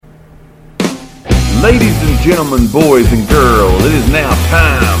Ladies and gentlemen, boys and girls, it is now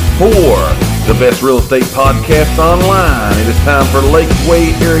time for the best real estate podcast online. It is time for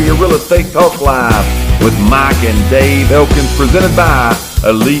Lakeway Area Real Estate Talk Live with Mike and Dave Elkins, presented by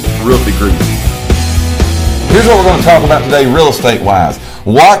Elite Realty Group. Here's what we're going to talk about today, real estate-wise.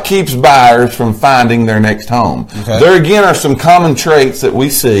 What keeps buyers from finding their next home? Okay. There again are some common traits that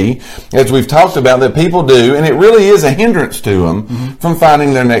we see, as we've talked about, that people do, and it really is a hindrance to them from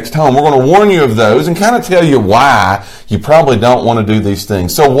finding their next home. We're going to warn you of those and kind of tell you why you probably don't want to do these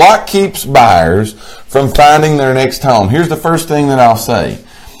things. So what keeps buyers from finding their next home? Here's the first thing that I'll say.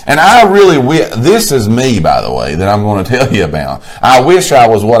 And this is me, by the way, that I'm going to tell you about. I wish I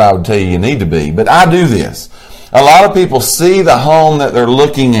was what I would tell you need to be, but I do this. A lot of people see the home that they're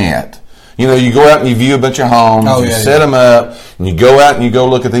looking at. You know, you go out and you view a bunch of homes, set them up, and you go out and you go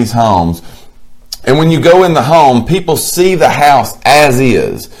look at these homes. And when you go in the home, people see the house as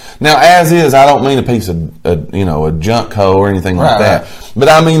is. Now, as is, I don't mean a piece of, a junk hole or anything like that. Right. But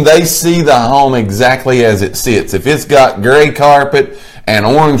I mean, they see the home exactly as it sits. If it's got gray carpet and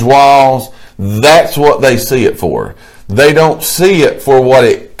orange walls, that's what they see it for. They don't see it for what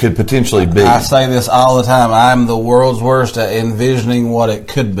it could potentially be. I say this all the time. I'm the world's worst at envisioning what it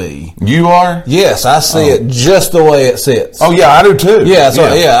could be. You are? Yes, I see it just the way it sits. Oh, yeah, I do too. Yeah,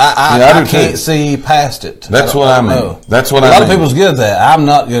 I can't see past it. That's what I mean. That's what I mean. A lot of people's good at that. I'm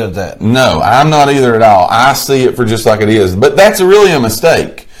not good at that. No, I'm not either at all. I see it for just like it is. But that's really a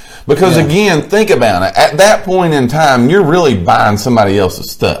mistake. Because, again, think about it. At that point in time, you're really buying somebody else's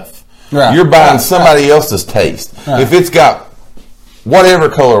stuff. Right. You're buying somebody else's taste. Right. If it's got whatever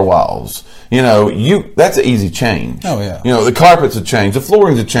color walls, that's an easy change. Oh yeah. The carpet's a change, the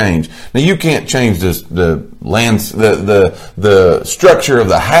flooring's a change. Now you can't change the structure of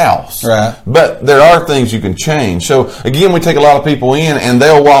the house. Right. But there are things you can change. So again, we take a lot of people in and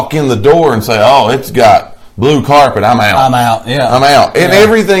they'll walk in the door and say, "Oh, it's got blue carpet, I'm out." I'm out. And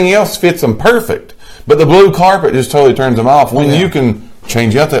everything else fits them perfect. But the blue carpet just totally turns them off when you can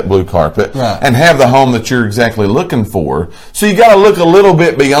change out that blue carpet and have the home that you're exactly looking for. So you got to look a little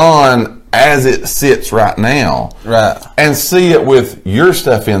bit beyond as it sits right now, and see it with your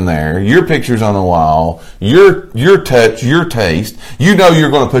stuff in there, your pictures on the wall, your touch, your taste. You're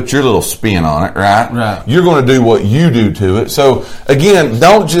going to put your little spin on it, right? You're going to do what you do to it. So again,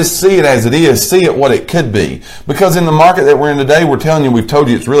 don't just see it as it is. See it what it could be. Because in the market that we're in today, we've told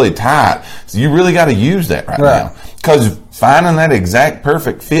you it's really tight. So you really got to use that right now. Because finding that exact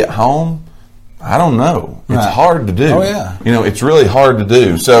perfect fit home, I don't know. It's hard to do. Oh, yeah. It's really hard to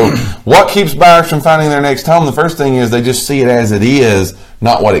do. So what keeps buyers from finding their next home? The first thing is they just see it as it is,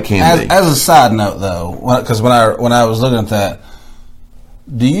 not what it can be. As a side note, though, because when I was looking at that,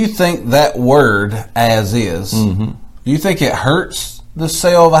 do you think that word, as is, do you think it hurts the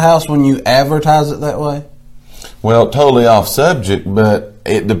sale of a house when you advertise it that way? Well, totally off subject, but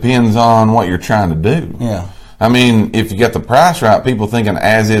it depends on what you're trying to do. Yeah. I mean, if you get the price right, people thinking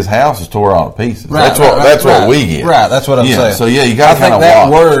as-is house is tore all to pieces. Right, that's what we get. Right, that's what I'm saying. So, you got to kind of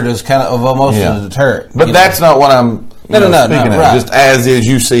that word is kind of almost a deterrent. But that's not what I'm speaking of. Right. Just as is,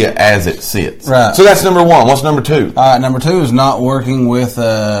 you see it as it sits. Right. So that's number one. What's number two? All right, number two is not working with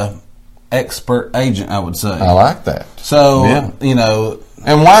an expert agent, I would say. I like that. So,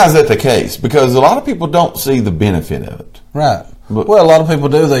 And why is that the case? Because a lot of people don't see the benefit of it. Right. Well, a lot of people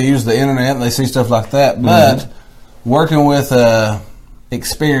do. They use the internet and they see stuff like that. But working with a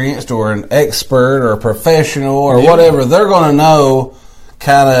experienced or an expert or a professional or whatever, they're going to know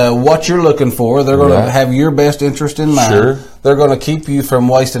kind of what you're looking for. They're going to have your best interest in mind. Sure. They're going to keep you from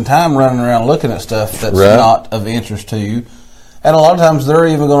wasting time running around looking at stuff that's not of interest to you. And a lot of times they're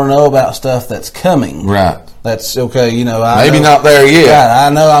even going to know about stuff that's coming. Right. That's okay. Maybe not there yet. Yeah, I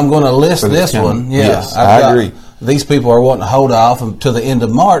know I'm going to list this one. Yeah, yes, I agree. These people are wanting to hold off until the end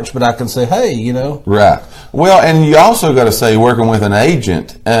of March, but I can say, hey, Right. Well, and you also got to say, working with an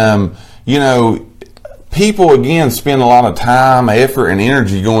agent, people, again, spend a lot of time, effort, and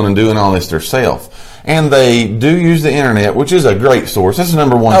energy going and doing all this themselves. And they do use the internet, which is a great source. That's the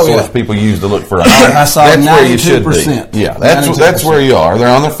number one source people use to look for a home. I saw that's 92%. Where you should be. Yeah, that's where you are. They're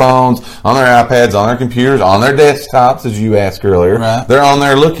on their phones, on their iPads, on their computers, on their desktops, as you asked earlier. Right. They're on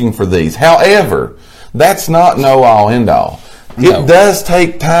there looking for these. However, that's not know-all, end-all. No. It does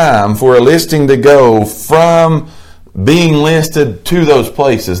take time for a listing to go from being listed to those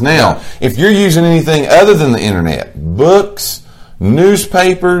places. Now, if you're using anything other than the internet, books,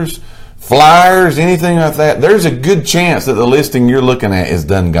 newspapers, flyers, anything like that, there's a good chance that the listing you're looking at is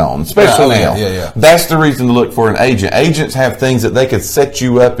done gone, especially now. Yeah. That's the reason to look for an agent. Agents have things that they could set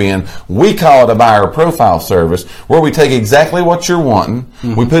you up in. We call it a buyer profile service, where we take exactly what you're wanting,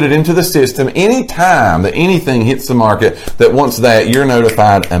 we put it into the system. Any time that anything hits the market that wants that, you're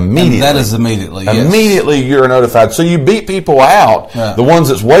notified immediately. And that is immediately, yes. Immediately you're notified. So you beat people out, the ones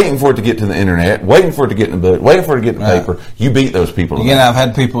that's waiting for it to get to the internet, waiting for it to get in the book, waiting for it to get in the paper. You beat those people. Again, I've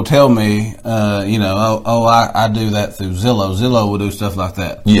had people tell me, I do that through Zillow. Zillow will do stuff like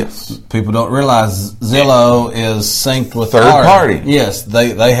that. Yes. People don't realize Zillow is synced with third party. Yes,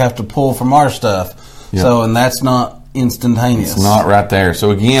 they have to pull from our stuff. Yep. So, and that's not instantaneous. It's not right there.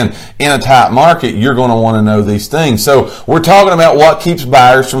 So again, in a tight market, you're going to want to know these things. So we're talking about what keeps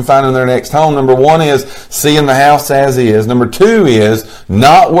buyers from finding their next home. Number one is seeing the house as is. Number two is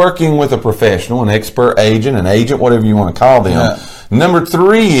not working with a professional, an expert agent, an agent, whatever you want to call them. Yeah. Number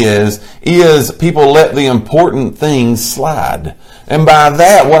three is people let the important things slide. And by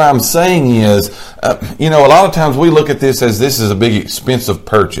that, what I'm saying is, a lot of times we look at this as this is a big expensive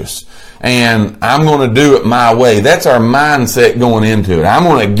purchase. And I'm going to do it my way. That's our mindset going into it. I'm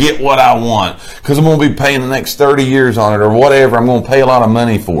going to get what I want because I'm going to be paying the next 30 years on it or whatever. I'm going to pay a lot of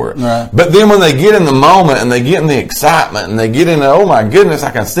money for it. Right. But then when they get in the moment and they get in the excitement and they get into, oh my goodness, I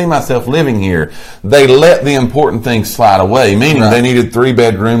can see myself living here, they let the important things slide away, meaning they needed 3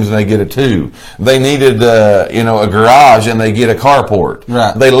 bedrooms and they get a 2. They needed, a garage and they get a carport.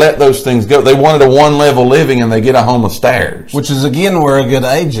 Right. They let those things go. They wanted a 1-level living and they get a home of stairs. Which is, again, where a good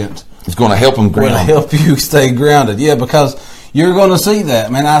agent it's going to help them ground. Will help you stay grounded. Yeah, because you're going to see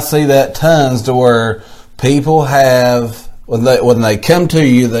that. Man, I see that tons to where people have, when they come to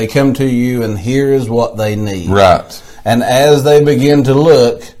you and here is what they need. Right. And as they begin to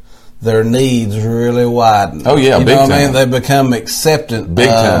look, their needs really widen. Oh, yeah, big time. I mean? They become acceptant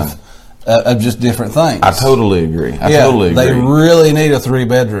of just different things. I totally agree. Totally agree. They really need a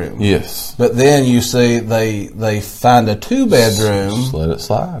 3-bedroom. Yes. But then you see they find a 2-bedroom. Just let it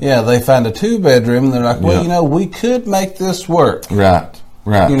slide. Yeah, they find a 2-bedroom and they're like, well, we could make this work. Right.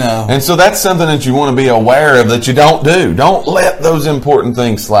 Right. And so that's something that you want to be aware of that you don't do. Don't let those important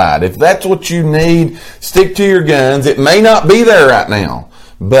things slide. If that's what you need, stick to your guns. It may not be there right now.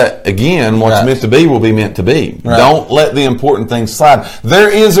 But again, what's meant to be will be meant to be. Right. Don't let the important things slide.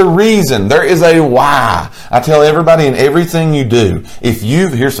 There is a reason. There is a why. I tell everybody in everything you do,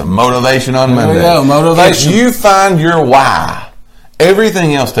 here's some motivation on Monday. There we go, motivation. If you find your why,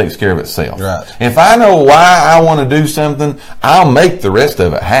 everything else takes care of itself. Right. If I know why I want to do something, I'll make the rest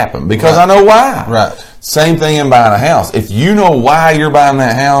of it happen because I know why. Right. Same thing in buying a house. If you know why you're buying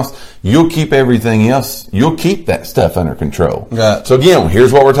that house, you'll keep everything else. You'll keep that stuff under control. Right. So again,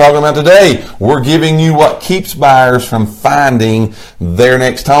 here's what we're talking about today. We're giving you what keeps buyers from finding their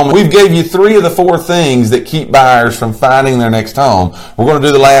next home. We've gave you 3 of the 4 things that keep buyers from finding their next home. We're going to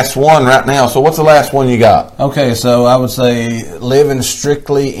do the last one right now. So what's the last one you got? Okay, so I would say living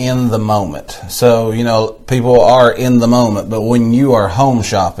strictly in the moment. So, people are in the moment, but when you are home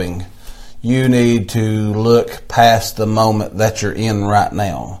shopping, you need to look past the moment that you're in right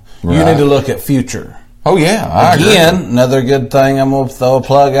now. Right. You need to look at future. Oh, yeah. Again, another good thing, I'm going to throw a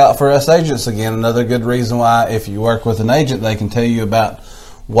plug out for us agents again. Another good reason why if you work with an agent, they can tell you about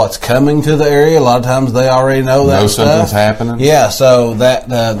what's coming to the area. A lot of times they already know that stuff. Something's happening. Yeah, so that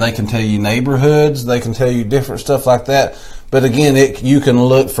they can tell you neighborhoods. They can tell you different stuff like that. But again, you can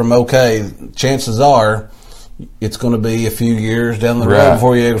look from, chances are it's going to be a few years down the road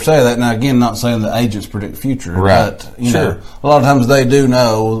before you ever say that. Now, again, not saying that agents predict future, but a lot of times they do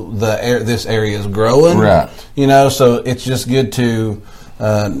know this area is growing. Right. So it's just good to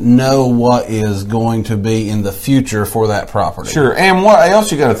know what is going to be in the future for that property. Sure. And what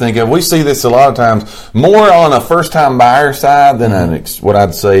else you got to think of? We see this a lot of times more on a first-time buyer side than what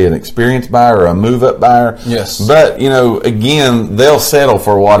I'd say an experienced buyer or a move-up buyer. Yes. But, again, they'll settle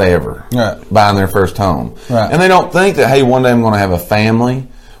for whatever buying their first home. Right. And they don't think that, hey, one day I'm going to have a family.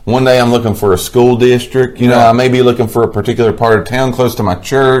 One day I'm looking for a school district. I may be looking for a particular part of town close to my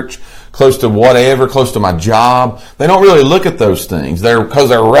church, close to whatever, close to my job. They don't really look at those things. Because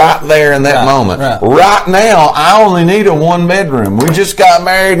they're right there in that moment. Right now, I only need a 1-bedroom. We just got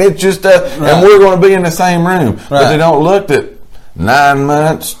married. It's just and we're going to be in the same room. But they don't look at 9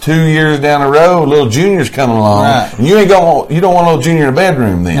 months, 2 years down the road, little Junior's coming along. Right. And you don't want little Junior in a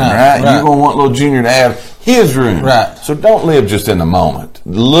bedroom then, right? You're going to want little Junior to have his room. Right. So don't live just in the moment.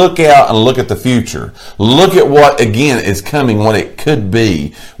 Look out and look at the future. Look at what, again, is coming, what it could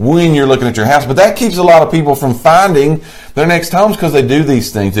be when you're looking at your house. But that keeps a lot of people from finding their next homes because they do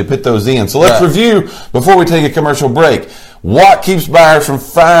these things. They put those in. So let's review before we take a commercial break. What keeps buyers from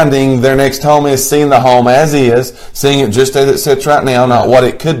finding their next home is seeing the home as is, seeing it just as it sits right now, not what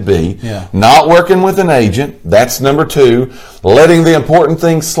it could be. Yeah. Not working with an agent, that's number 2. Letting the important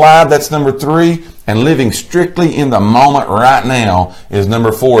things slide, that's number 3. And living strictly in the moment right now is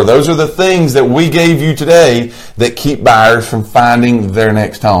number 4. Those are the things that we gave you today that keep buyers from finding their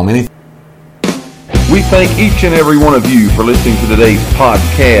next home. We thank each and every one of you for listening to today's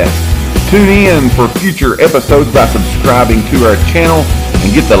podcast. Tune in for future episodes by subscribing to our channel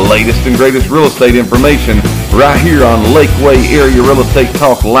and get the latest and greatest real estate information right here on Lakeway Area Real Estate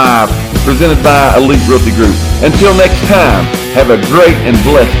Talk Live, presented by Elite Realty Group. Until next time, have a great and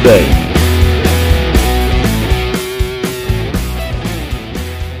blessed day.